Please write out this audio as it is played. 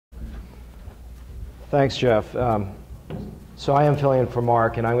Thanks, Jeff. So I am filling in for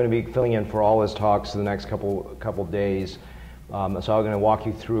Mark, and I'm going to be filling in for all his talks the next couple days. So I'm going to walk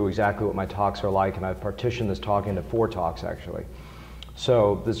you through exactly what my talks are like, and I've partitioned this talk into 4 talks, actually.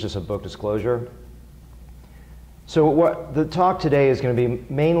 So this is just a book disclosure. So what the talk today is going to be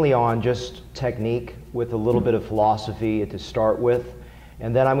mainly on just technique with a little bit of philosophy to start with.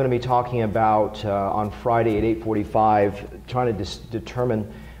 And then I'm going to be talking about, on Friday at 8:45, trying to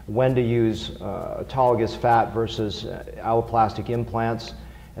determine when to use autologous fat versus alloplastic implants.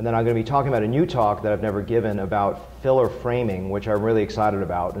 And then I'm going to be talking about a new talk that I've never given about filler framing, which I'm really excited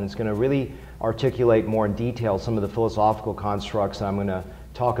about. And it's going to really articulate more in detail some of the philosophical constructs that I'm going to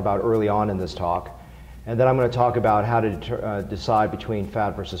talk about early on in this talk. And then I'm going to talk about how to decide between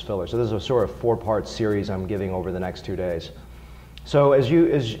fat versus filler. So this is a sort of 4-part series I'm giving over the next 2 days. So as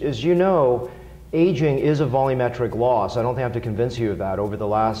you know, aging is a volumetric loss. I don't think I have to convince you of that. Over the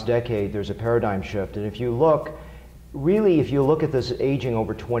last decade, there's a paradigm shift. And if you look, really, if you look at this aging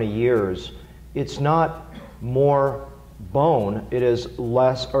over 20 years, it's not more bone, it is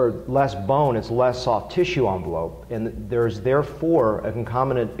less bone, it's less soft tissue envelope. And there's therefore a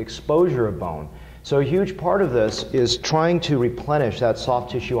concomitant exposure of bone. So a huge part of this is trying to replenish that soft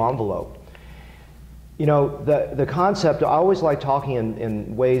tissue envelope. You know, the concept, I always like talking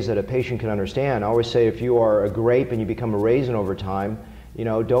in ways that a patient can understand. I always say if you are a grape and you become a raisin over time, you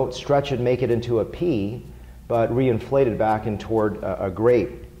know, don't stretch it and make it into a pea, but reinflate it back in toward a grape.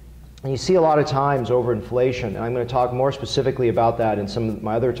 And you see a lot of times overinflation, and I'm going to talk more specifically about that in some of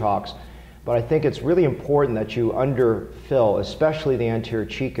my other talks, but I think it's really important that you underfill, especially the anterior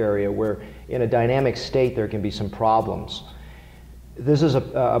cheek area, where in a dynamic state there can be some problems. This is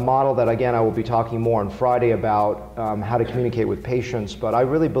a model that, again, I will be talking more on Friday about how to communicate with patients, but I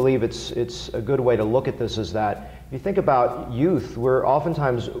really believe it's a good way to look at this is that if you think about youth, we're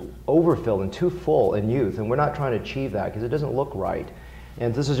oftentimes overfilled and too full in youth, and we're not trying to achieve that because it doesn't look right.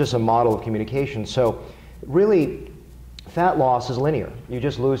 And this is just a model of communication. So really, fat loss is linear. You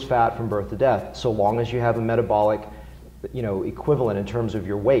just lose fat from birth to death, so long as you have a metabolic, you know, equivalent in terms of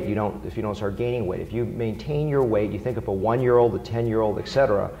your weight. If you don't start gaining weight. If you maintain your weight, you think of a 1-year-old, a 10-year-old,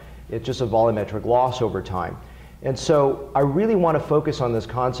 etc., it's just a volumetric loss over time. And so I really want to focus on this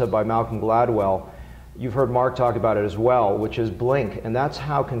concept by Malcolm Gladwell. You've heard Mark talk about it as well, which is blink. And that's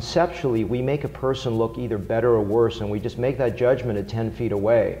how conceptually we make a person look either better or worse, and we just make that judgment at 10 feet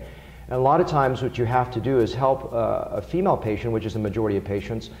away. And a lot of times what you have to do is help a female patient, which is the majority of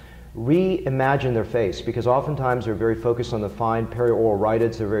patients, reimagine their face, because oftentimes they're very focused on the fine perioral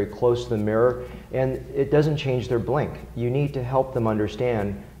rhytids, they're very close to the mirror, and it doesn't change their blink. You need to help them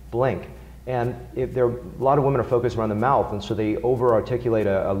understand blink. And if a lot of women are focused around the mouth, and so they over-articulate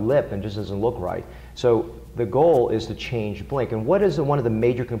a lip and just doesn't look right. So the goal is to change blink. And what is one of the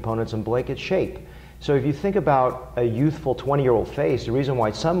major components in blink? It's shape. So if you think about a youthful 20-year-old face, the reason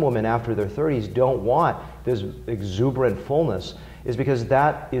why some women after their 30s don't want this exuberant fullness is because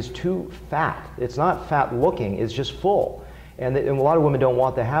that is too fat. It's not fat looking, it's just full. And a lot of women don't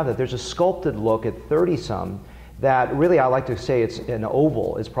want to have that. There's a sculpted look at 30-some that really, I like to say it's an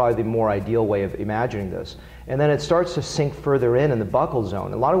oval. It's probably the more ideal way of imagining this. And then it starts to sink further in the buccal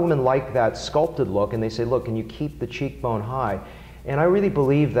zone. A lot of women like that sculpted look, and they say, look, can you keep the cheekbone high? And I really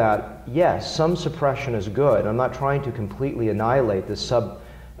believe that, yes, some suppression is good. I'm not trying to completely annihilate the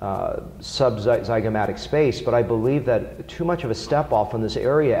subzygomatic space, but I believe that too much of a step off in this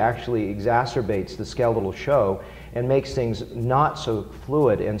area actually exacerbates the skeletal show and makes things not so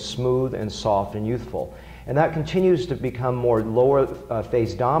fluid and smooth and soft and youthful. And that continues to become more lower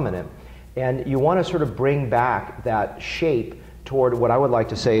face dominant. And you want to sort of bring back that shape toward what I would like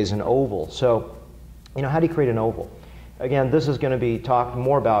to say is an oval. So, you know, how do you create an oval? Again, this is going to be talked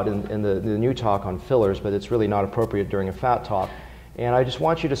more about in the new talk on fillers, but it's really not appropriate during a fat talk. And I just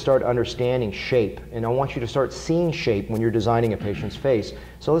want you to start understanding shape, and I want you to start seeing shape when you're designing a patient's face.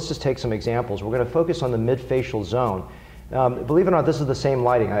 So let's just take some examples. We're going to focus on the mid-facial zone. Believe it or not, this is the same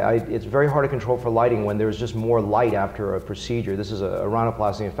lighting. It's very hard to control for lighting when there's just more light after a procedure. This is a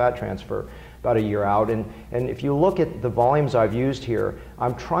rhinoplasty and fat transfer about a year out. And if you look at the volumes I've used here,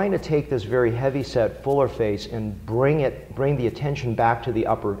 I'm trying to take this very heavy set, fuller face and bring the attention back to the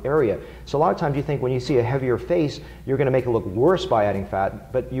upper area. So a lot of times you think when you see a heavier face, you're going to make it look worse by adding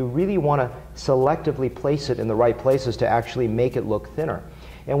fat, but you really want to selectively place it in the right places to actually make it look thinner.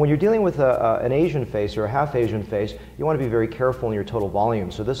 And when you're dealing with an Asian face or a half Asian face, you want to be very careful in your total volume.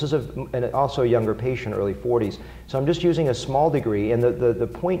 So this is also a younger patient, early 40s. So I'm just using a small degree, and the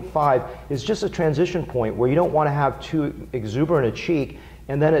 0.5 is just a transition point where you don't want to have too exuberant a cheek,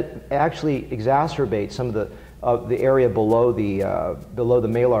 and then it actually exacerbates some of the of the area below the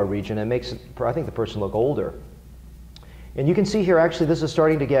malar region, and makes, I think, the person look older. And you can see here, actually, this is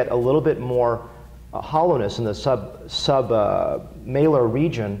starting to get a little bit more hollowness in the sub-malar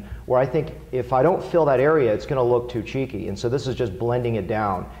region, where I think if I don't fill that area, it's going to look too cheeky. And so this is just blending it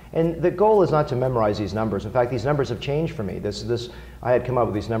down. And the goal is not to memorize these numbers. In fact, these numbers have changed for me. I had come up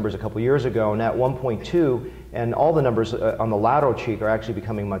with these numbers a couple years ago, and at 1.2, and all the numbers on the lateral cheek are actually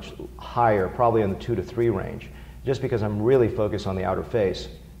becoming much higher, probably in the 2 to 3 range, just because I'm really focused on the outer face.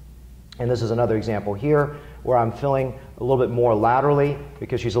 And this is another example here, where I'm filling a little bit more laterally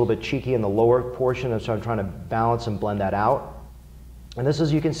because she's a little bit cheeky in the lower portion, and so I'm trying to balance and blend that out. And this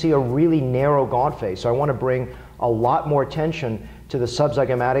is, you can see, a really narrow gaunt face. So I want to bring a lot more attention to the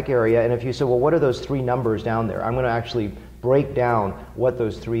subzygomatic area. And if you say, well, what are those 3 numbers down there? I'm going to actually break down what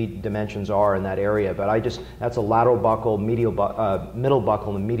those 3 dimensions are in that area. But that's a lateral buccal, middle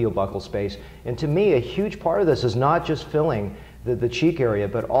buccal, and medial buccal space. And to me, a huge part of this is not just filling the cheek area,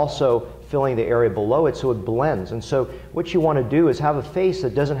 but also filling the area below it so it blends. And so what you want to do is have a face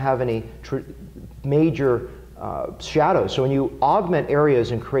that doesn't have any major shadows. So when you augment areas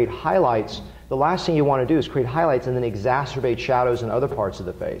and create highlights, the last thing you want to do is create highlights and then exacerbate shadows in other parts of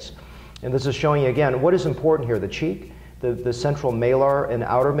the face. And this is showing you again what is important here: the cheek, the central malar and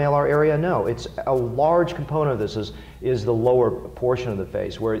outer malar area. No, it's a large component of this is the lower portion of the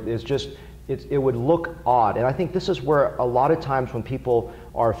face, where it's just it would look odd. And I think this is where a lot of times when people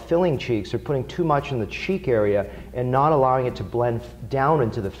are filling cheeks, they're putting too much in the cheek area and not allowing it to blend down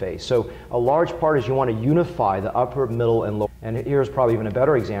into the face. So a large part is you want to unify the upper, middle, and lower. And here's probably even a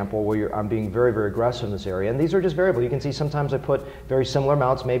better example where I'm being very, very aggressive in this area. And these are just variable. You can see sometimes I put very similar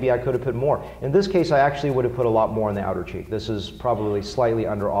amounts. Maybe I could have put more. In this case, I actually would have put a lot more in the outer cheek. This is probably slightly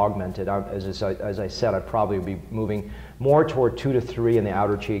under-augmented. As I said, I'd probably be moving more toward 2 to 3 in the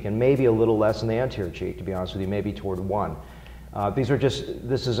outer cheek and maybe a little less in the anterior cheek, to be honest with you, maybe toward 1.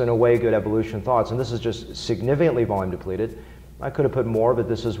 This is in a way good evolution thoughts, and this is just significantly volume depleted. I could have put more, but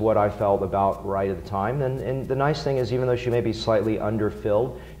this is what I felt about right at the time. And the nice thing is, even though she may be slightly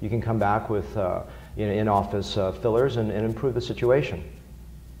underfilled, you can come back with in-office fillers and improve the situation.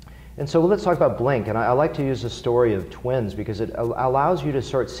 And so let's talk about blink. And I like to use the story of twins because it allows you to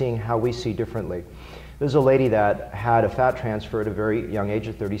start seeing how we see differently. This is a lady that had a fat transfer at a very young age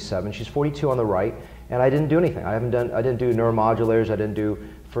of 37. She's 42 on the right, and I didn't do anything. I didn't do neuromodulators. I didn't do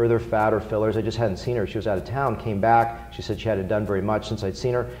further fat or fillers. I just hadn't seen her. She was out of town, came back. She said she hadn't done very much since I'd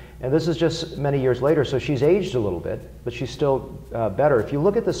seen her. And this is just many years later, so she's aged a little bit, but she's still better. If you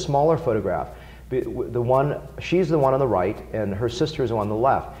look at the smaller photograph, she's the one on the right, and her sister is the one on the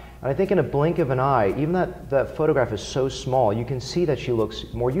left. And I think in a blink of an eye, even that photograph is so small, you can see that she looks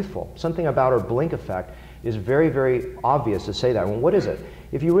more youthful. Something about her blink effect is very, very obvious to say that. Well, what is it?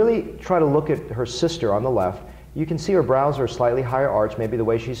 If you really try to look at her sister on the left, you can see her brows are slightly higher arched, maybe the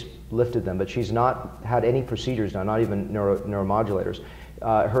way she's lifted them, but she's not had any procedures done, not even neuromodulators.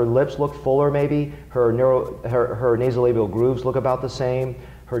 Her lips look fuller maybe, her nasolabial grooves look about the same,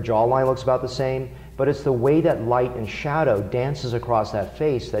 her jawline looks about the same, but it's the way that light and shadow dances across that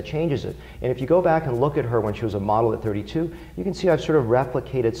face that changes it. And if you go back and look at her when she was a model at 32, you can see I've sort of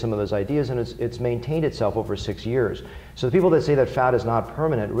replicated some of those ideas, and it's maintained itself over 6 years. So the people that say that fat is not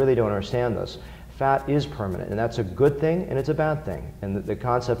permanent really don't understand this. Fat is permanent, and that's a good thing and it's a bad thing. And the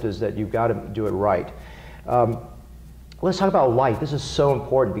concept is that you've got to do it right. Let's talk about light. This is so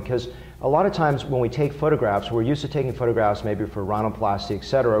important because a lot of times when we take photographs, we're used to taking photographs maybe for rhinoplasty, et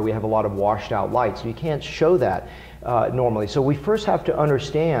cetera. We have a lot of washed out light, so you can't show that normally. So we first have to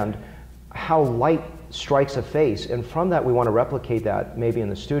understand how light strikes a face, and from that we want to replicate that maybe in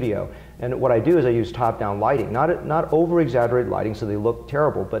the studio. And what I do is I use top-down lighting, not over-exaggerated lighting so they look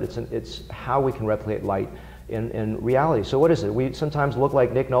terrible, but it's how we can replicate light in reality. So what is it? We sometimes look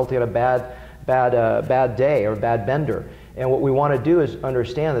like Nick Nolte on a bad day or a bad bender. And what we want to do is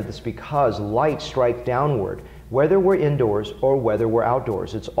understand that it's because light strikes downward, whether we're indoors or whether we're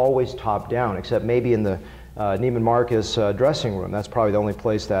outdoors. It's always top down, except maybe in the Neiman Marcus dressing room. That's probably the only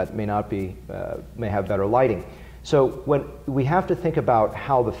place that may have better lighting. So when we have to think about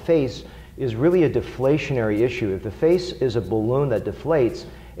how the face is really a deflationary issue. If the face is a balloon that deflates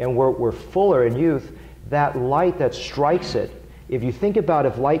and we're fuller in youth, that light that strikes it, if you think about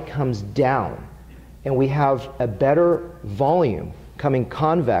if light comes down and we have a better volume coming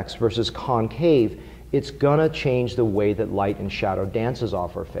convex versus concave, it's gonna change the way that light and shadow dances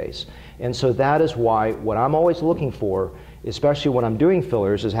off our face. And so that is why what I'm always looking for, especially when I'm doing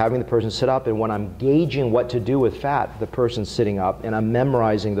fillers, is having the person sit up, and when I'm gauging what to do with fat, the person's sitting up, and I'm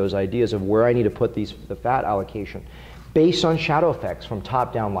memorizing those ideas of where I need to put the fat allocation based on shadow effects from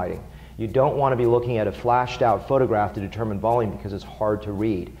top-down lighting. You don't want to be looking at a flashed out photograph to determine volume because it's hard to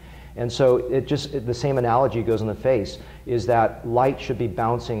read. And so the same analogy goes in the face, is that light should be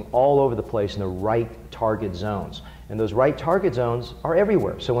bouncing all over the place in the right target zones. And those right target zones are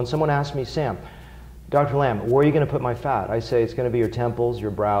everywhere. So when someone asks me, Sam, Dr. Lamb, where are you going to put my fat? I say it's going to be your temples,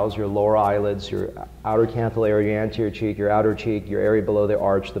 your brows, your lower eyelids, your outer canthal area, your anterior cheek, your outer cheek, your area below the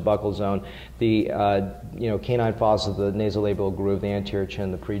arch, the buccal zone, the canine fossa, the nasolabial groove, the anterior chin,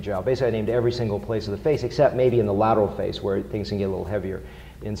 the prejowl. Basically, I named every single place of the face, except maybe in the lateral face where things can get a little heavier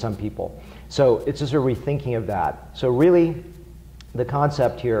in some people. So it's just a rethinking of that. So really, the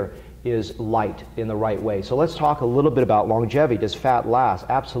concept here is light in the right way. So let's talk a little bit about longevity. Does fat last?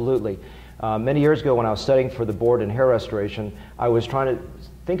 Absolutely. Many years ago when I was studying for the board in hair restoration, I was trying to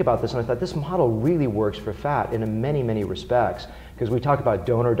think about this, and I thought this model really works for fat in many, many respects, because we talk about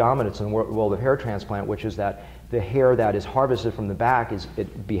donor dominance in the world of hair transplant, which is that the hair that is harvested from the back,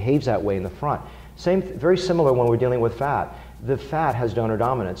 it behaves that way in the front. Very similar when we're dealing with fat. The fat has donor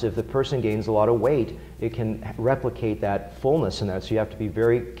dominance. If the person gains a lot of weight, it can replicate that fullness in that, so you have to be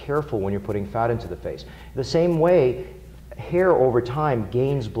very careful when you're putting fat into the face. The same way, hair over time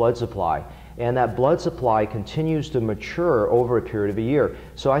gains blood supply, and that blood supply continues to mature over a period of a year.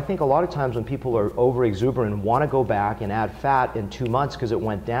 So I think a lot of times when people are over exuberant and want to go back and add fat in 2 months because it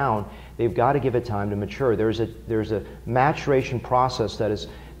went down, they've got to give it time to mature. There's a maturation process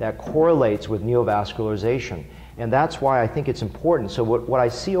that correlates with neovascularization, and that's why I think it's important. So what I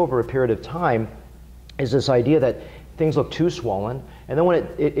see over a period of time is this idea that things look too swollen, and then when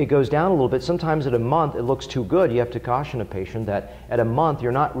it goes down a little bit, sometimes at a month it looks too good. You have to caution a patient that at a month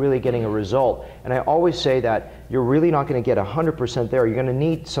you're not really getting a result. And I always say that you're really not going to get 100% there. You're going to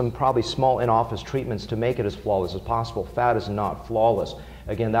need some probably small in-office treatments to make it as flawless as possible. Fat is not flawless.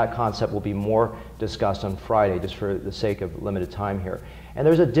 Again, that concept will be more discussed on Friday, just for the sake of limited time here. And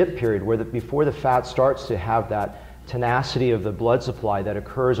there's a dip period where before the fat starts to have that tenacity of the blood supply that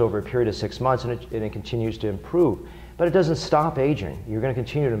occurs over a period of 6 months, and it continues to improve. But it doesn't stop aging. You're going to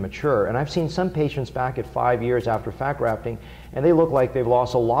continue to mature. And I've seen some patients back at 5 years after fat grafting, and they look like they've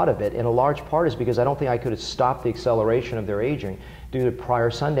lost a lot of it. And a large part is because I don't think I could have stopped the acceleration of their aging due to prior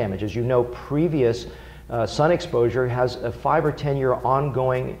sun damage. As you know, previous sun exposure has a 5 or 10 year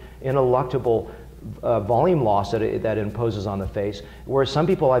ongoing ineluctable volume loss that it imposes on the face. Whereas some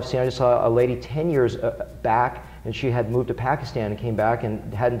people I've seen, I just saw a lady 10 years back, and she had moved to Pakistan and came back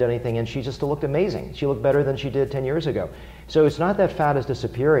and hadn't done anything, and she just looked amazing. She looked better than she did 10 years ago. So it's not that fat is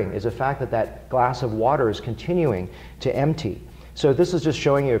disappearing, it's the fact that that glass of water is continuing to empty. So this is just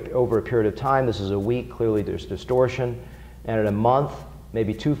showing you over a period of time. This is a week, clearly there's distortion, and at a month,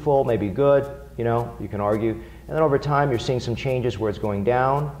 maybe too full, maybe good, you can argue. And then over time, you're seeing some changes where it's going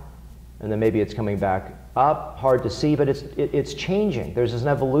down, and then maybe it's coming back up. Hard to see, but it's changing. There's an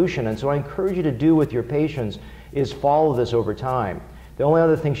evolution, and so I encourage you to do with your patients is follow this over time. The only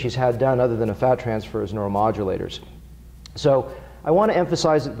other thing she's had done other than a fat transfer is neuromodulators. So I want to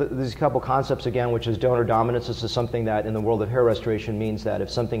emphasize these couple concepts again, which is donor dominance. This is something that in the world of hair restoration means that if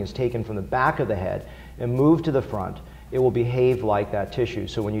something is taken from the back of the head and moved to the front, it will behave like that tissue.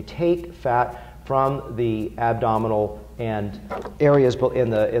 So when you take fat from the abdominal and areas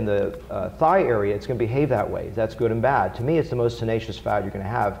in the thigh area, it's going to behave that way. That's good and bad. To me, it's the most tenacious fat you're going to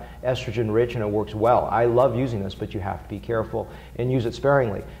have, estrogen rich, and it works well. I love using this, but you have to be careful and use it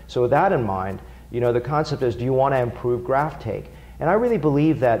sparingly. So with that in mind, the concept is, do you want to improve graft take? And I really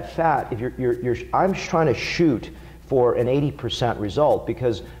believe that fat, if I'm trying to shoot for an 80% result,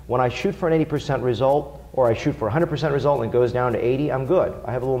 because when I shoot for an 80% result, or I shoot for 100% result and it goes down to 80, I'm good.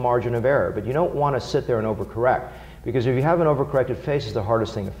 I have a little margin of error. But you don't want to sit there and overcorrect, because if you have an overcorrected face, it's the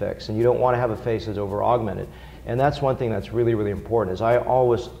hardest thing to fix, and you don't want to have a face that's over-augmented. And that's one thing that's really, really important, is I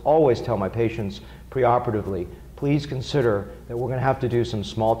always tell my patients preoperatively, please consider that we're going to have to do some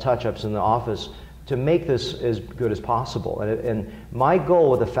small touch-ups in the office to make this as good as possible. And my goal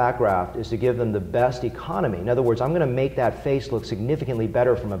with the fat graft is to give them the best economy. In other words, I'm going to make that face look significantly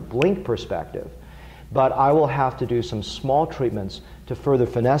better from a blink perspective, but I will have to do some small treatments to further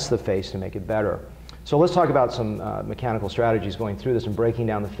finesse the face to make it better. So let's talk about some mechanical strategies going through this and breaking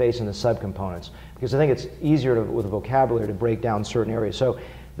down the face into subcomponents, because I think it's easier with the vocabulary to break down certain areas. So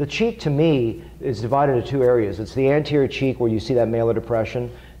the cheek, to me, is divided into two areas. It's the anterior cheek, where you see that malar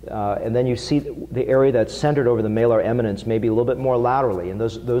depression, and then you see the area that's centered over the malar eminence, maybe a little bit more laterally. And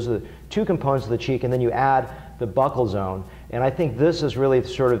those are the two components of the cheek, and then you add the buccal zone. And I think this is really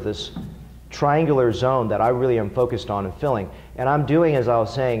sort of this triangular zone that I really am focused on and filling. And I'm doing, as I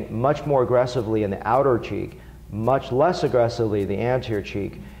was saying, much more aggressively in the outer cheek, much less aggressively the anterior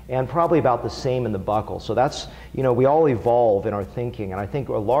cheek. and probably about the same in the buccal. So that's, you know, we all evolve in our thinking, and I think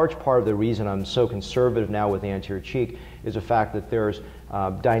a large part of the reason I'm so conservative now with the anterior cheek is the fact that there's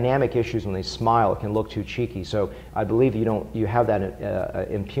dynamic issues when they smile. It can look too cheeky. So I believe you have that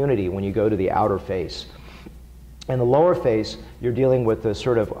impunity when you go to the outer face. In the lower face, you're dealing with the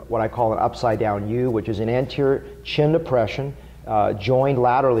sort of what I call an upside down U, which is an anterior chin depression, joined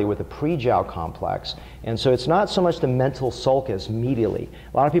laterally with a prejowl complex. And so it's not so much the mental sulcus medially.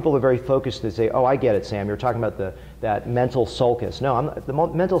 A lot of people are very focused. They say, oh, I get it, Sam. You're talking about that mental sulcus. No, the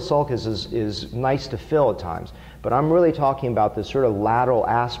mental sulcus is nice to fill at times. But I'm really talking about this sort of lateral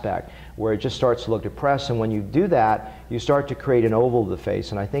aspect where it just starts to look depressed. And when you do that, you start to create an oval of the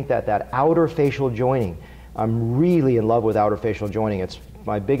face. And I think that outer facial joining, I'm really in love with outer facial joining. It's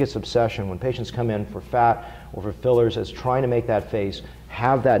my biggest obsession when patients come in for fat or for fillers, is trying to make that face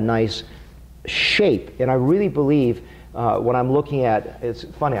have that nice shape. And I really believe when I'm looking at, it's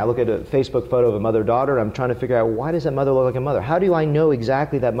funny, I look at a Facebook photo of a mother-daughter, I'm trying to figure out, why does that mother look like a mother? How do I know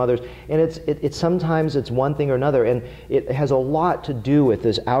exactly that mother's, and it's sometimes it's one thing or another, and it has a lot to do with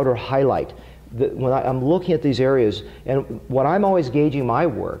this outer highlight. When I'm looking at these areas, and what I'm always gauging my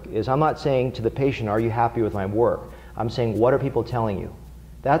work is, I'm not saying to the patient, are you happy with my work? I'm saying, what are people telling you?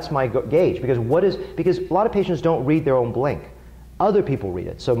 That's my gauge, because a lot of patients don't read their own blink. Other people read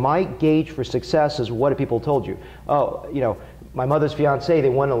it. So my gauge for success is, what have people told you? Oh, you know, my mother's fiance, they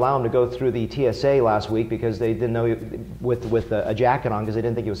wouldn't allow him to go through the TSA last week because they didn't know with a jacket on, because they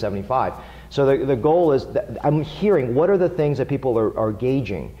didn't think he was 75. So the goal is, that I'm hearing what are the things that people are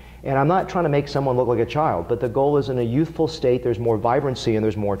gauging. And I'm not trying to make someone look like a child, but the goal is, in a youthful state, there's more vibrancy and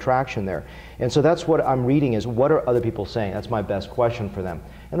there's more attraction there. And so that's what I'm reading, is what are other people saying? That's my best question for them.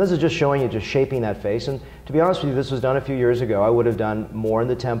 And this is just showing you, just shaping that face. And to be honest with you, this was done a few years ago. I would have done more in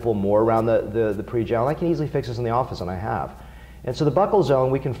the temple, more around the pre-jowl. I can easily fix this in the office, and I have. And so the buccal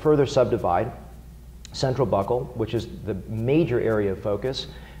zone, we can further subdivide. Central buccal, which is the major area of focus.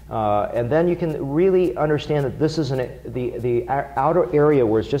 And then you can really understand that this is the outer area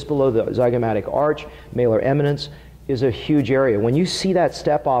where it's just below the zygomatic arch, malar eminence, is a huge area. When you see that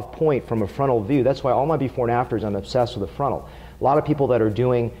step-off point from a frontal view, that's why all my before and afters, I'm obsessed with the frontal. A lot of people that are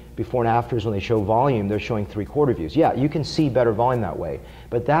doing before and afters, when they show volume, they're showing three-quarter views. Yeah, you can see better volume that way,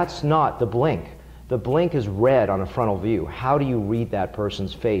 but that's not the blink. The blink is red on a frontal view. How do you read that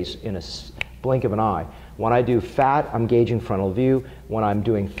person's face in a blink of an eye? When I do fat, I'm gauging frontal view. When I'm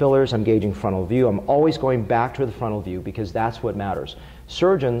doing fillers, I'm gauging frontal view. I'm always going back to the frontal view, because that's what matters.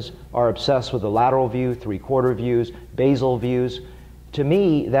 Surgeons are obsessed with the lateral view, three-quarter views, basal views. To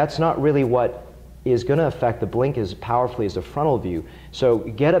me, that's not really what is going to affect the blink as powerfully as the frontal view. So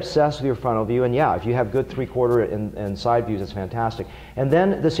get obsessed with your frontal view, and yeah, if you have good three-quarter and side views, that's fantastic. And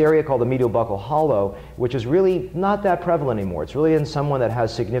then this area called the medial buccal hollow, which is really not that prevalent anymore. It's really in someone that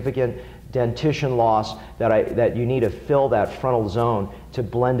has significant dentition loss that you need to fill that frontal zone to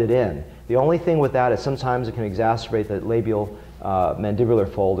blend it in. The only thing with that is sometimes it can exacerbate the labial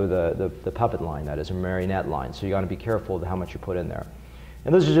mandibular fold, or the puppet line, that is, a marionette line. So you got to be careful of how much you put in there.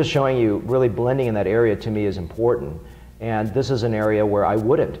 And this is just showing you, really blending in that area to me is important. And this is an area where I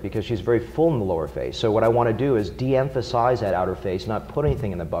wouldn't, because she's very full in the lower face. So what I want to do is de-emphasize that outer face, not put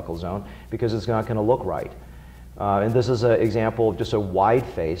anything in the buccal zone, because it's not going to look right. And this is an example of just a wide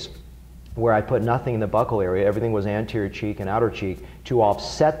face, where I put nothing in the buccal area. Everything was anterior cheek and outer cheek to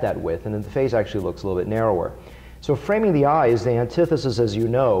offset that width, and then the face actually looks a little bit narrower. So framing the eye is the antithesis, as you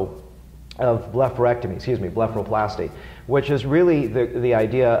know, of blepharoplasty, which is really the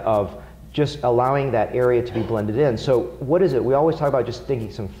idea of just allowing that area to be blended in. So what is it? We always talk about just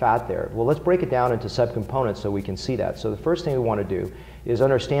thinking some fat there. Well, let's break it down into subcomponents so we can see that. So the first thing we want to do is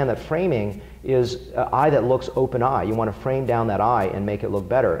understand that framing is an eye that looks open eye. You want to frame down that eye and make it look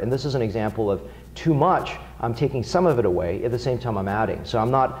better. And this is an example of too much. I'm taking some of it away, at the same time I'm adding. So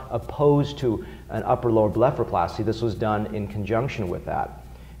I'm not opposed to an upper-lower blepharoplasty. This was done in conjunction with that.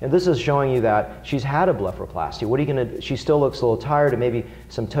 And this is showing you that she's had a blepharoplasty. What are you going to do? She still looks a little tired, and maybe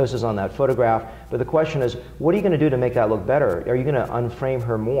some ptosis on that photograph. But the question is, what are you going to do to make that look better? Are you going to unframe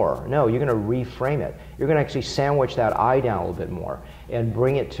her more? No, you're going to reframe it. You're going to actually sandwich that eye down a little bit more and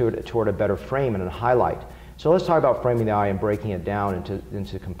bring it toward a better frame and a highlight. So let's talk about framing the eye and breaking it down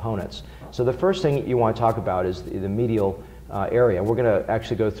into components. So the first thing you want to talk about is the medial area. We're going to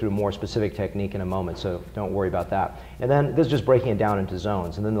actually go through more specific technique in a moment, so don't worry about that. And then this is just breaking it down into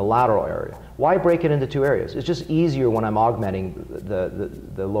zones. And then the lateral area. Why break it into two areas? It's just easier when I'm augmenting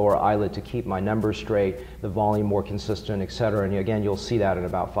the lower eyelid to keep my numbers straight, the volume more consistent, etc. And again, you'll see that in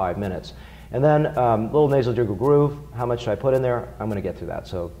about 5 minutes. And then little nasolaryngral groove. How much should I put in there? I'm going to get to that,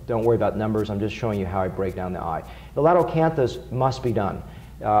 so don't worry about numbers. I'm just showing you how I break down the eye. The lateral canthus must be done.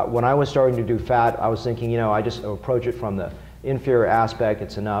 When I was starting to do fat, I was thinking, you know, I just approach it from the inferior aspect,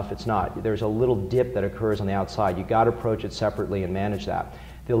 it's enough. It's not. There's a little dip that occurs on the outside. You got to approach it separately and manage that.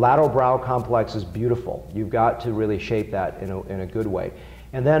 The lateral brow complex is beautiful. You've got to really shape that in a good way.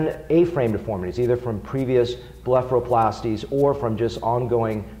 And then A-frame deformities, either from previous blepharoplasties or from just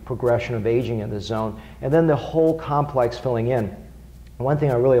ongoing progression of aging in this zone. And then the whole complex filling in. One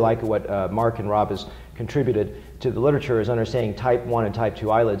thing I really like what Mark and Rob has contributed to the literature is understanding type 1 and type 2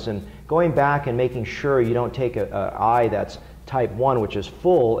 eyelids and going back and making sure you don't take an eye that's type 1, which is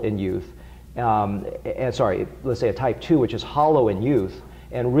full in youth, and sorry, let's say a type 2, which is hollow in youth,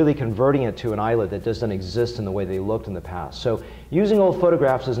 and really converting it to an eyelid that doesn't exist in the way they looked in the past. So using old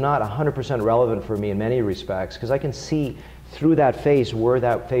photographs is not 100% relevant for me in many respects, because I can see through that face where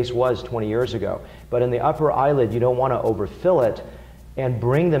that face was 20 years ago. But in the upper eyelid, you don't want to overfill it and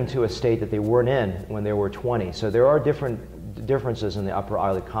bring them to a state that they weren't in when they were 20. So there are differences in the upper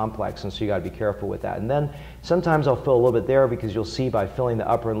eyelid complex, and so you got to be careful with that. And then sometimes I'll fill a little bit there, because you'll see by filling the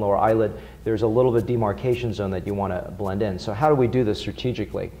upper and lower eyelid, there's a little bit of demarcation zone that you want to blend in. So how do we do this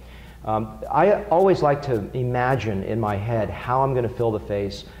strategically? I always like to imagine in my head how I'm going to fill the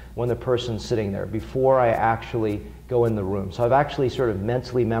face when the person's sitting there before I actually go in the room. So I've actually sort of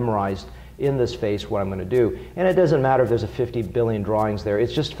mentally memorized in this face what I'm going to do. And it doesn't matter if there's a 50 billion drawings there.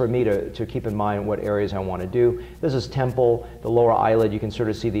 It's just for me to keep in mind what areas I want to do. This is temple, the lower eyelid. You can sort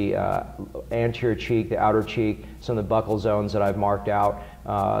of see the anterior cheek, the outer cheek, some of the buccal zones that I've marked out,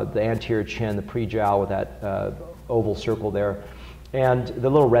 the anterior chin, the pre-jowl with that oval circle there. And the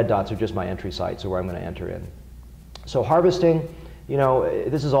little red dots are just my entry sites, so where I'm going to enter in. So harvesting, you know,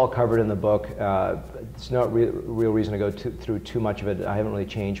 this is all covered in the book. It's not real reason to go through too much of it. I haven't really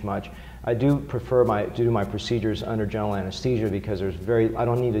changed much. I do prefer to do my procedures under general anesthesia, because I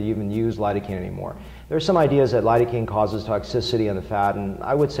don't need to even use lidocaine anymore. There's some ideas that lidocaine causes toxicity on the fat, and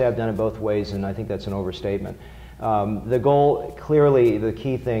I would say I've done it both ways, and I think that's an overstatement. The goal, clearly, the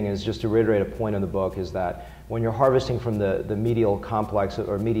key thing is just to reiterate a point in the book, is that when you're harvesting from the medial complex,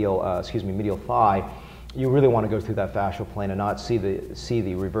 or medial thigh, you really want to go through that fascial plane and not see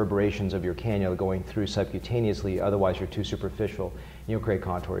the reverberations of your cannula going through subcutaneously. Otherwise, you're too superficial and you'll create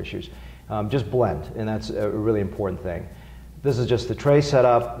contour issues. Just blend, and that's a really important thing. This is just the tray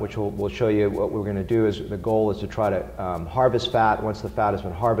setup, which we'll show you what we're going to do. Is the goal is to try to harvest fat once the fat has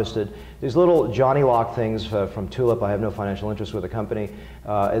been harvested. These little Johnny Lock things from Tulip, I have no financial interest with the company,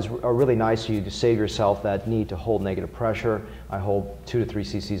 are really nice for you to save yourself that need to hold negative pressure. I hold 2 to 3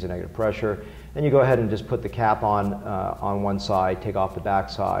 cc's of negative pressure. Then you go ahead and just put the cap on one side, take off the back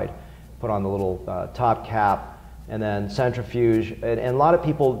side, put on the little top cap, and then centrifuge. And a lot of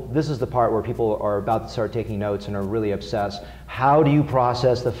people, this is the part where people are about to start taking notes and are really obsessed. How do you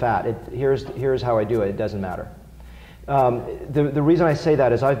process the fat? Here's how I do it. It doesn't matter. The reason I say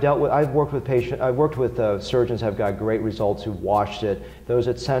that is I've worked with surgeons who have got great results who've washed it, those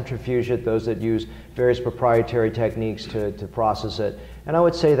that centrifuge it, those that use various proprietary techniques to process it. And I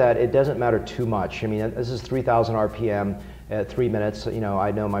would say that it doesn't matter too much. I mean, this is 3,000 RPM at 3 minutes. You know,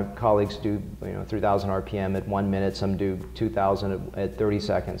 I know my colleagues do 3,000 RPM at 1 minute. Some do 2,000 at 30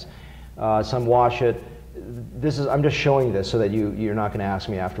 seconds. Some wash it. I'm just showing you this so that you're not going to ask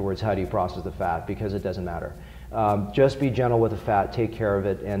me afterwards, how do you process the fat, because it doesn't matter. Just be gentle with the fat, take care of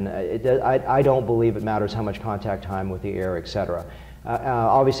it, and I don't believe it matters how much contact time with the air, etc.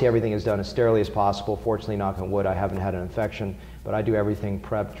 Obviously, everything is done as sterilely as possible. Fortunately, knock on wood, I haven't had an infection, but I do everything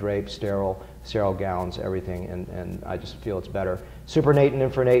prep, drape, sterile gowns, everything, and I just feel it's better. Supernatant,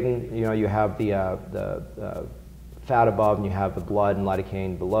 infranatant, you know, you have the fat above and you have the blood and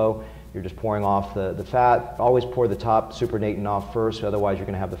lidocaine below. You're just pouring off the fat. Always pour the top supernatant off first, otherwise you're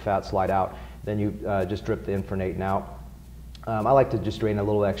going to have the fat slide out. Then you just drip the infranatant out. I like to just drain a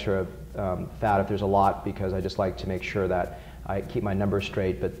little extra fat if there's a lot, because I just like to make sure that I keep my numbers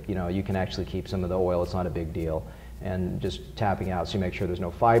straight, but you know, you can actually keep some of the oil, it's not a big deal. And just tapping out so you make sure there's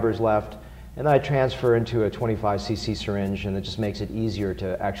no fibers left. And then I transfer into a 25 cc syringe, and it just makes it easier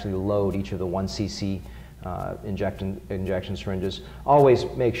to actually load each of the 1 cc injection syringes. Always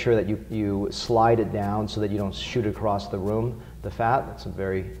make sure that you slide it down so that you don't shoot across the room, the fat. That's a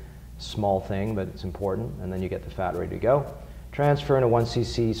very small thing, but it's important. And then you get the fat ready to go. Transfer into 1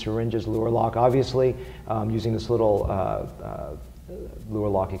 cc syringes, lure lock, obviously, using this little lure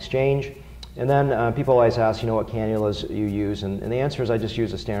lock exchange. And then people always ask, you know, what cannulas you use, and the answer is I just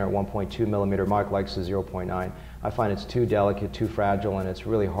use a standard 1.2 millimeter. Mark likes the 0.9. I find it's too delicate, too fragile, and it's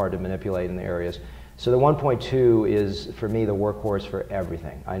really hard to manipulate in the areas. So the 1.2 is, for me, the workhorse for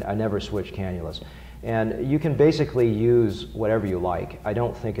everything. I never switch cannulas. And you can basically use whatever you like. I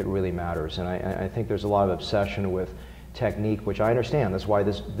don't think it really matters, and I think there's a lot of obsession with technique, which I understand. That's why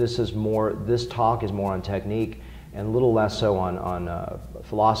this talk is more on technique and a little less so on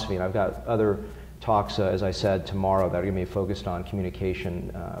philosophy. And I've got other talks, as I said, tomorrow that are going to be focused on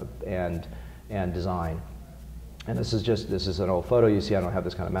communication and design. And this is an old photo. You see, I don't have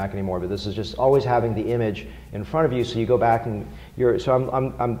this kind of Mac anymore, but this is just always having the image in front of you, so you go back and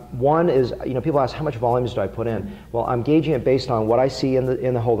one is, people ask how much volumes do I put in? Well, I'm gauging it based on what I see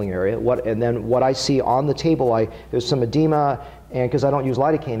in the holding area, and then what I see on the table. There's some edema, and because I don't use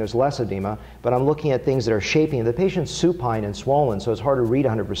lidocaine, there's less edema, but I'm looking at things that are shaping. The patient's supine and swollen, so it's hard to read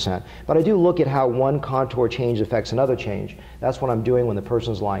 100%. But I do look at how one contour change affects another change. That's what I'm doing when the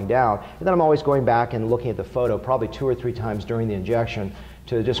person's lying down. And then I'm always going back and looking at the photo probably 2 or 3 times during the injection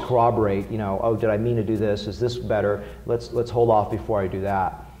to just corroborate, oh, did I mean to do this? Is this better? Let's hold off before I do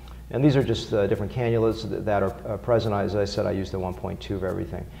that. And these are just different cannulas that are present. As I said, I use the 1.2 of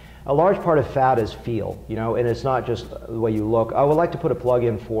everything. A large part of fat is feel, and it's not just the way you look. I would like to put a plug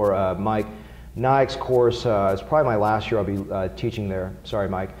in for Mike Nyack's course. It's probably my last year I'll be teaching there. Sorry,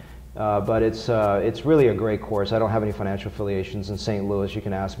 Mike. But it's really a great course. I don't have any financial affiliations in St. Louis. You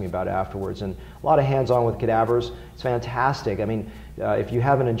can ask me about it afterwards. And a lot of hands-on with cadavers. It's fantastic. I mean, if you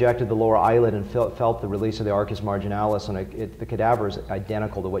haven't injected the lower eyelid and felt the release of the arcus marginalis, and the cadaver is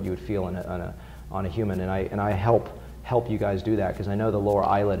identical to what you would feel on a human. And I help you guys do that because I know the lower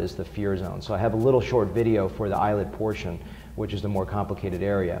eyelid is the fear zone. So I have a little short video for the eyelid portion, which is the more complicated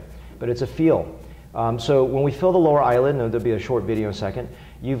area. But it's a feel. So when we fill the lower eyelid, and there'll be a short video in a second,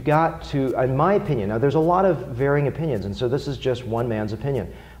 you've got to, in my opinion, now there's a lot of varying opinions, and so this is just one man's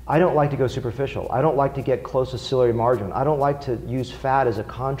opinion. I don't like to go superficial. I don't like to get close to ciliary margin. I don't like to use fat as a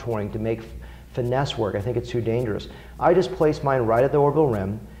contouring to make finesse work. I think it's too dangerous. I just place mine right at the orbital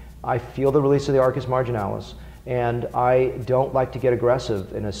rim. I feel the release of the arcus marginalis, and I don't like to get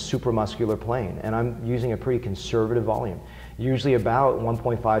aggressive in a supramuscular plane, and I'm using a pretty conservative volume. Usually about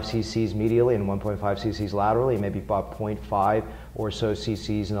 1.5 cc's medially and 1.5 cc's laterally, maybe about 0.5 or so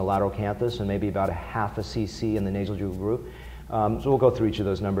cc's in the lateral canthus, and maybe about a half a cc in the nasal jugal groove. So we'll go through each of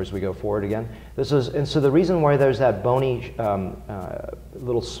those numbers as we go forward again. And so the reason why there's that bony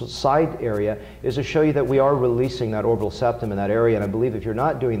little side area is to show you that we are releasing that orbital septum in that area, and I believe if you're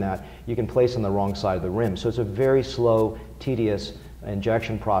not doing that, you can place on the wrong side of the rim. So it's a very slow, tedious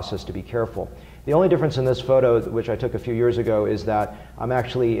injection process to be careful. The only difference in this photo, which I took a few years ago, is that I'm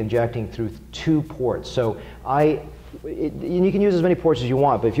actually injecting through 2 ports. So you can use as many ports as you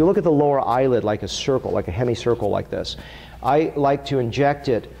want, but if you look at the lower eyelid like a circle, like a hemicircle like this, I like to inject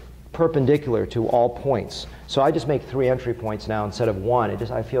it perpendicular to all points. So I just make 3 entry points now instead of 1.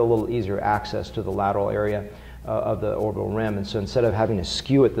 I feel a little easier access to the lateral area of the orbital rim, and so instead of having to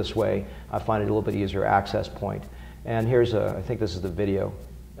skew it this way, I find it a little bit easier access point. And here's I think this is the video.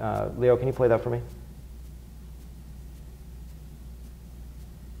 Leo, can you play that for me?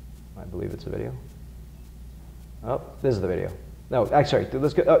 I believe it's a video. Oh, this is the video. No, sorry,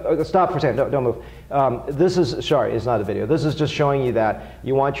 let's go, stop for a second, don't move. This is, sorry, it's not a video. This is just showing you that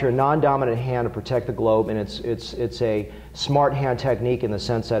you want your non-dominant hand to protect the globe, and it's a smart hand technique in the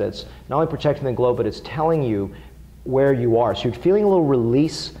sense that it's not only protecting the globe, but it's telling you where you are. So you're feeling a little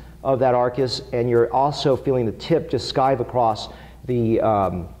release of that arcus, and you're also feeling the tip just skive across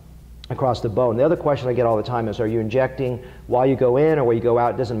the bone. The other question I get all the time is, are you injecting while you go in or while you go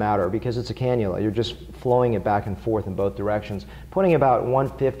out? It doesn't matter because it's a cannula. You're just flowing it back and forth in both directions, putting about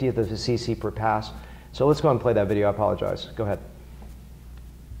 1/50th of a cc per pass. So let's go and play that video. I apologize. Go ahead.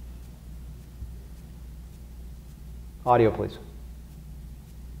 Audio, please.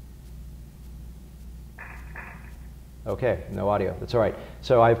 Okay, no audio. That's all right.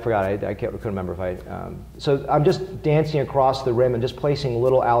 So I forgot. I couldn't remember if I. So I'm just dancing across the rim and just placing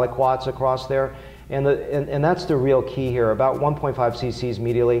little aliquots across there, and that's the real key here. About 1.5 cc's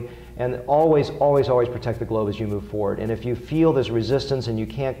medially, and always protect the globe as you move forward. And if you feel there's resistance and you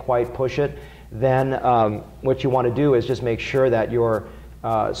can't quite push it, then what you want to do is just make sure that you're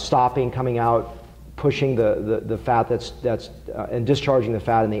stopping, coming out, pushing the fat and discharging the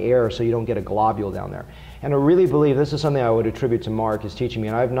fat in the air so you don't get a globule down there. And I really believe this is something I would attribute to Mark is teaching me,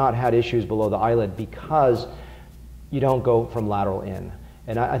 and I've not had issues below the eyelid because you don't go from lateral in.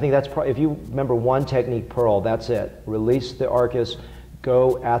 And I think that's if you remember one technique, Pearl, that's it. Release the arcus,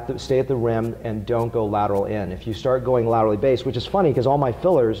 stay at the rim, and don't go lateral in. If you start going laterally based, which is funny because all my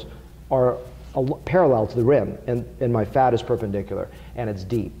fillers are parallel to the rim, and my fat is perpendicular, and it's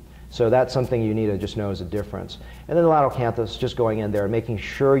deep. So that's something you need to just know as a difference. And then the lateral canthus, just going in there and making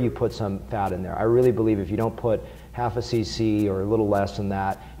sure you put some fat in there. I really believe if you don't put half a cc or a little less than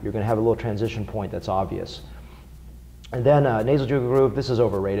that, you're going to have a little transition point that's obvious. And then nasal jugal groove, this is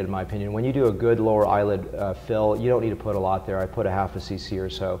overrated in my opinion. When you do a good lower eyelid fill, you don't need to put a lot there. I put a half a cc or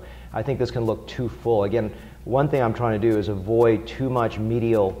so. I think this can look too full. Again, one thing I'm trying to do is avoid too much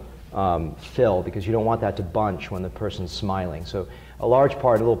medial fill, because you don't want that to bunch when the person's smiling. So a large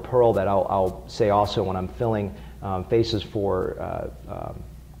part, a little pearl that I'll say also when I'm filling faces for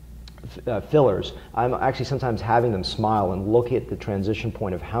fillers, I'm actually sometimes having them smile and look at the transition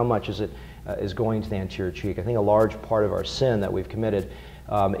point of how much is going to the anterior cheek. I think a large part of our sin that we've committed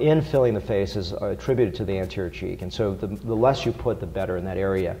in filling the face is attributed to the anterior cheek, and so the less you put, the better in that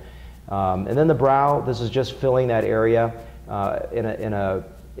area. And then the brow, this is just filling that area in a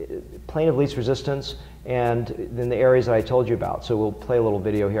plane of least resistance, and then the areas that I told you about. So we'll play a little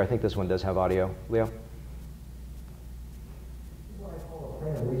video here. I think this one does have audio. Leo? This is what I call a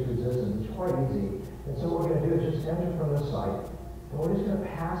plane of least resistance. It's quite easy. And so what we're going to do is just enter from this side, and we're just going to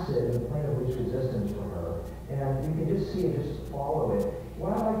pass it in the plane of least resistance for her. And you can just see it, just follow it.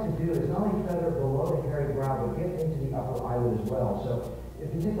 What I like to do is not only feather below the hairy brow, but get into the upper eyelid as well. So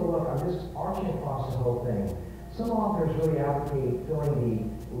if you take a look, I'm just arching across the whole thing. Some authors really advocate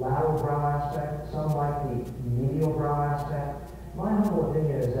filling the lateral brow aspect, some like the medial brow aspect. My humble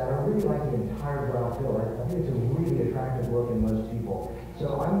opinion is that I really like the entire brow fill. I think it's a really attractive look in most people.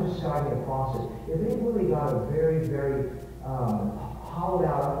 So I'm just guiding across it. If they've really got a very, very hollowed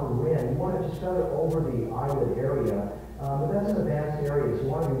out upper rim, you want to just feather over the eyelid area. But that's an advanced area, so you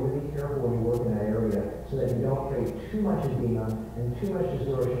want to be really careful when you work in that area so that you don't create too much edema and too much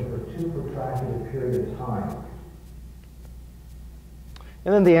distortion for too protracted a period of time.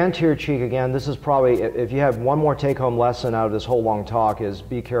 And then the anterior cheek, again, this is probably, if you have one more take-home lesson out of this whole long talk, is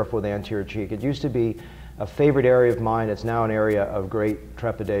be careful with the anterior cheek. It used to be a favorite area of mine. It's now an area of great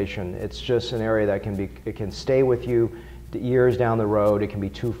trepidation. It's just an area that it can stay with you years down the road. It can be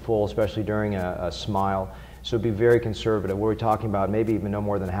too full, especially during a smile. So be very conservative. We're talking about maybe even no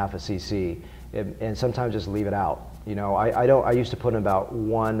more than half a cc, and sometimes just leave it out. You know, I used to put in about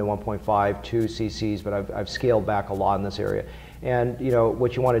 1 to 1.5, 2 cc's, but I've scaled back a lot in this area. And you know,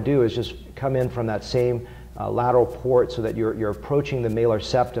 what you want to do is just come in from that same lateral port so that you're approaching the malar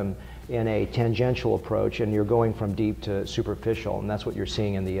septum in a tangential approach, and you're going from deep to superficial, and that's what you're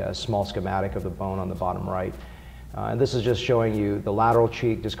seeing in the small schematic of the bone on the bottom right. And this is just showing you the lateral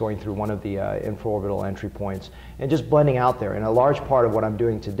cheek just going through one of the infraorbital entry points and just blending out there. And a large part of what I'm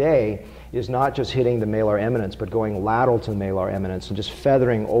doing today is not just hitting the malar eminence, but going lateral to the malar eminence and just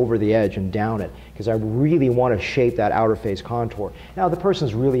feathering over the edge and down it, because I really want to shape that outer face contour. Now, the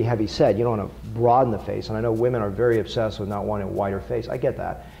person's really heavy set. You don't want to broaden the face, and I know women are very obsessed with not wanting a wider face. I get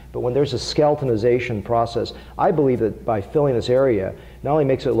that. But when there's a skeletonization process, I believe that by filling this area, not only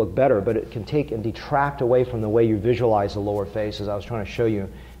makes it look better, but it can take and detract away from the way you visualize the lower face, as I was trying to show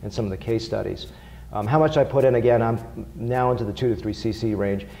you in some of the case studies. How much I put in, again, I'm now into the 2 to 3 cc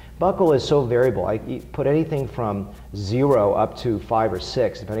range. Buccal is so variable. I put anything from 0 up to 5 or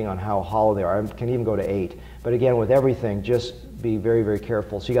 6, depending on how hollow they are. I can even go to 8. But again, with everything, just be very, very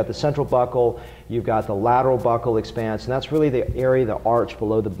careful. So you got the central buccal, you've got the lateral buccal expanse, and that's really the area, the arch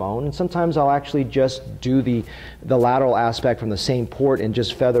below the bone. And sometimes I'll actually just do the lateral aspect from the same port and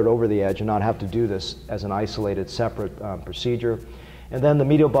just feather it over the edge and not have to do this as an isolated, separate procedure. And then the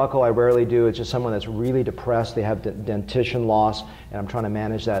medial buccal I rarely do. It's just someone that's really depressed. They have dentition loss, and I'm trying to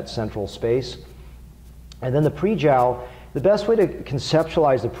manage that central space. And then the pre-jowl, the best way to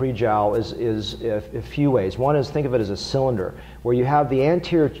conceptualize the pre-jowl is a few ways. One is think of it as a cylinder, where you have the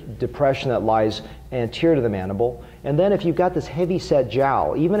anterior depression that lies anterior to the mandible, and then if you've got this heavy set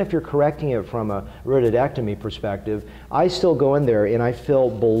jowl, even if you're correcting it from a rotodectomy perspective, I still go in there and I fill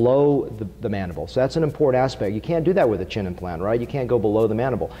below the mandible. So that's an important aspect. You can't do that with a chin implant, right? You can't go below the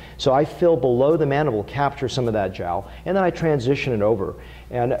mandible. So I fill below the mandible, capture some of that jowl, and then I transition it over.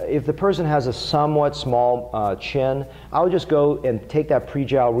 And if the person has a somewhat small chin, I would just go and take that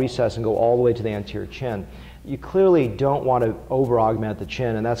pre-jowl recess and go all the way to the anterior chin. You clearly don't want to over-augment the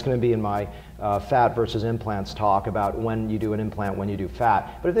chin, and that's going to be in my fat versus implants talk about when you do an implant, when you do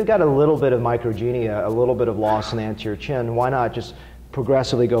fat. But if they've got a little bit of microgenia, a little bit of loss in the anterior chin, why not just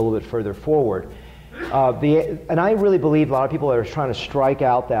progressively go a little bit further forward? And I really believe a lot of people that are trying to strike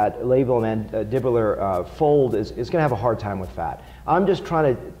out that labiomandibular fold is going to have a hard time with fat. I'm just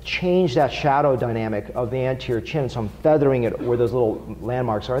trying to change that shadow dynamic of the anterior chin, so I'm feathering it where those little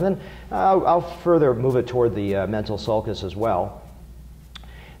landmarks are, and then I'll further move it toward the mental sulcus as well.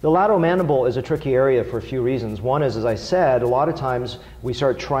 The lateral mandible is a tricky area for a few reasons. One is, as I said, a lot of times we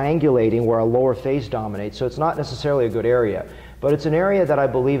start triangulating where our lower face dominates, so it's not necessarily a good area. But it's an area that I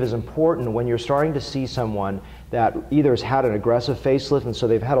believe is important when you're starting to see someone that either has had an aggressive facelift, and so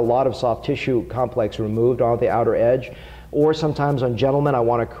they've had a lot of soft tissue complex removed on the outer edge, or sometimes on gentlemen, I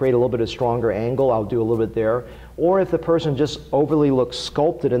want to create a little bit of stronger angle, I'll do a little bit there, or if the person just overly looks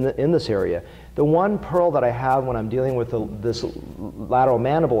sculpted in this area. The one pearl that I have when I'm dealing with this lateral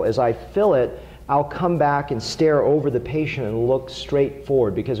mandible is I fill it, I'll come back and stare over the patient and look straight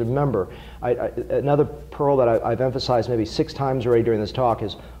forward, because remember, another pearl that I've emphasized maybe 6 times already during this talk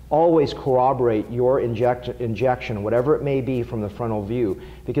is always corroborate your injection, whatever it may be, from the frontal view.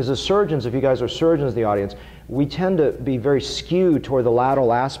 Because as surgeons, if you guys are surgeons in the audience, we tend to be very skewed toward the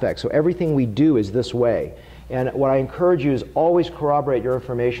lateral aspect. So everything we do is this way. And what I encourage you is always corroborate your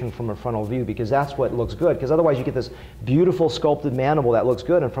information from a frontal view, because that's what looks good. Because otherwise you get this beautiful sculpted mandible that looks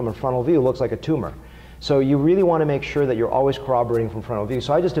good, and from a frontal view it looks like a tumor. So you really want to make sure that you're always corroborating from frontal view.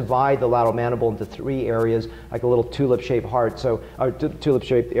 So I just divide the lateral mandible into 3 areas, like a little tulip-shaped heart, so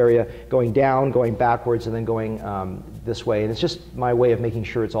tulip-shaped area, going down, going backwards, and then going this way. And it's just my way of making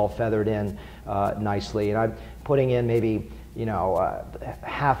sure it's all feathered in nicely. And I'm putting in maybe, you know,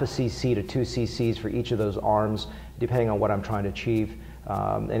 half a cc to 2 cc's for each of those arms, depending on what I'm trying to achieve.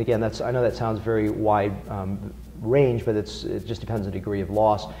 And again, I know that sounds very wide range, but it just depends on the degree of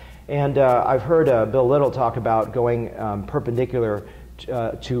loss. And I've heard Bill Little talk about going perpendicular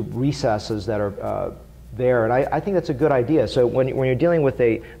to recesses that are there, and I think that's a good idea. So when you're dealing with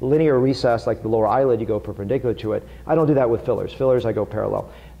a linear recess like the lower eyelid, you go perpendicular to it. I don't do that with fillers. Fillers, I go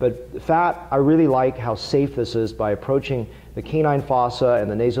parallel. But fat, I really like how safe this is by approaching the canine fossa and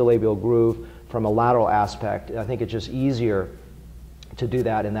the nasolabial groove from a lateral aspect. I think it's just easier to do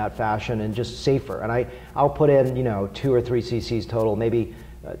that in that fashion and just safer. And I'll put in, you know, 2 or 3 cc's total, maybe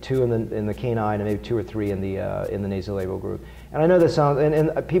 2 in the canine and maybe 2 or 3 in the nasolabial groove. And I know this sounds,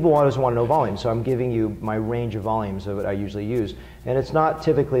 and people always want to know volume, so I'm giving you my range of volumes of what I usually use. And it's not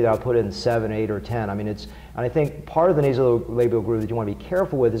typically that I'll put in 7, 8, or 10. I mean, and I think part of the nasolabial groove that you want to be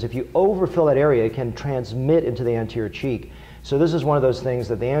careful with is if you overfill that area, it can transmit into the anterior cheek. So this is one of those things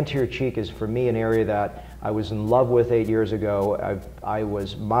that the anterior cheek is, for me, an area that I was in love with 8 years ago. I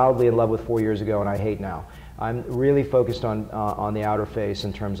was mildly in love with 4 years ago, and I hate now. I'm really focused on the outer face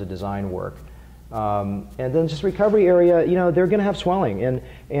in terms of design work. And then just recovery area, you know, they're going to have swelling.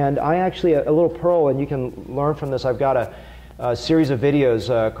 And I actually, a little pearl, and you can learn from this, I've got a series of videos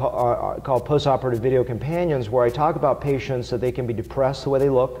called Postoperative Video Companions, where I talk about patients that they can be depressed the way they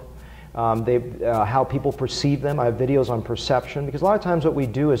look, how people perceive them. I have videos on perception, because a lot of times what we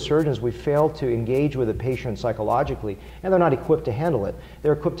do as surgeons, we fail to engage with a patient psychologically, and they're not equipped to handle it.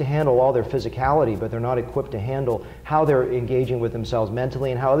 They're equipped to handle all their physicality, but they're not equipped to handle how they're engaging with themselves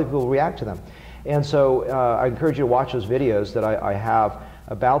mentally and how other people react to them. And so I encourage you to watch those videos that I have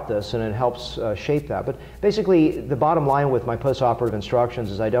about this, and it helps shape that. But basically, the bottom line with my postoperative instructions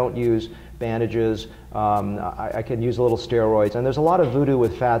is I don't use bandages. I can use a little steroids. And there's a lot of voodoo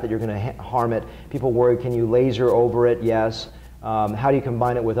with fat that you're going to harm it. People worry, can you laser over it? Yes. How do you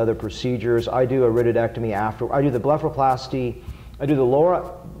combine it with other procedures? I do a iridectomy after. I do the blepharoplasty. I do the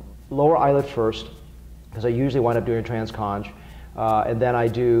lower eyelid first, because I usually wind up doing a transconj. And then I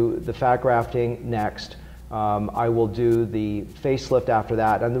do the fat grafting next. I will do the facelift after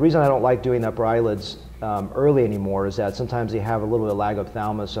that. And the reason I don't like doing the upper eyelids early anymore is that sometimes they have a little bit of lag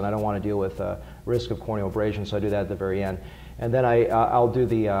ophthalmos, and I don't want to deal with risk of corneal abrasion, so I do that at the very end. And then I'll do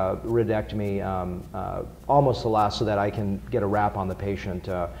the iridectomy almost the last, so that I can get a wrap on the patient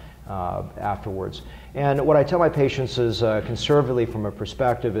afterwards. And what I tell my patients is, conservatively from a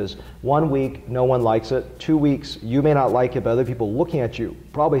perspective, is 1 week, no one likes it. 2 weeks, you may not like it, but other people looking at you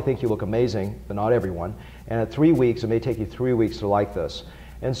probably think you look amazing, but not everyone. And at 3 weeks, it may take you 3 weeks to like this.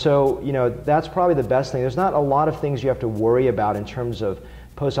 And so, you know, that's probably the best thing. There's not a lot of things you have to worry about in terms of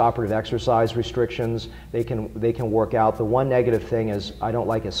postoperative exercise restrictions. They can work out. The one negative thing is I don't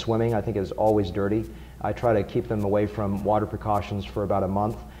like is swimming. I think it's always dirty. I try to keep them away from water precautions for about a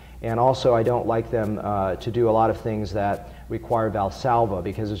month. And also, I don't like them to do a lot of things that require Valsalva,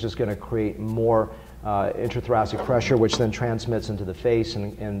 because it's just going to create more intrathoracic pressure, which then transmits into the face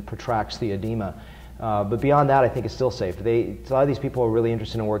and protracts the edema. But beyond that, I think it's still safe. A lot of these people are really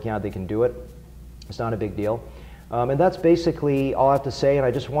interested in working out. They can do it. It's not a big deal. And that's basically all I have to say. And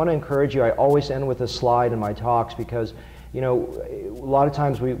I just want to encourage you. I always end with a slide in my talks, because, you know, a lot of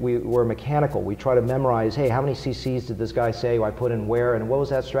times we're mechanical. We try to memorize, hey, how many cc's did this guy say I put in where, and what was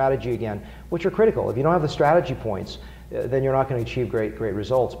that strategy again, which are critical. If you don't have the strategy points, then you're not going to achieve great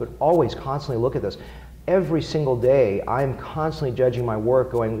results. But always constantly look at this. Every single day, I'm constantly judging my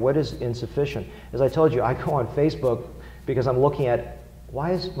work, going, what is insufficient? As I told you, I go on Facebook because I'm looking at,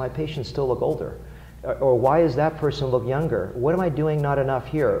 why does my patient still look older? Or why does that person look younger? What am I doing not enough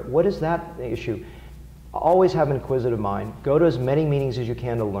here? What is that issue? Always have an inquisitive mind. Go to as many meetings as you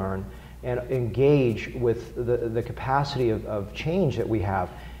can to learn and engage with the capacity of change that we have.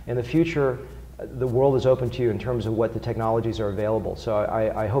 In the future, the world is open to you in terms of what the technologies are available. So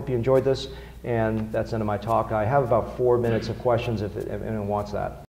I hope you enjoyed this, and that's the end of my talk. I have about 4 minutes of questions if anyone wants that.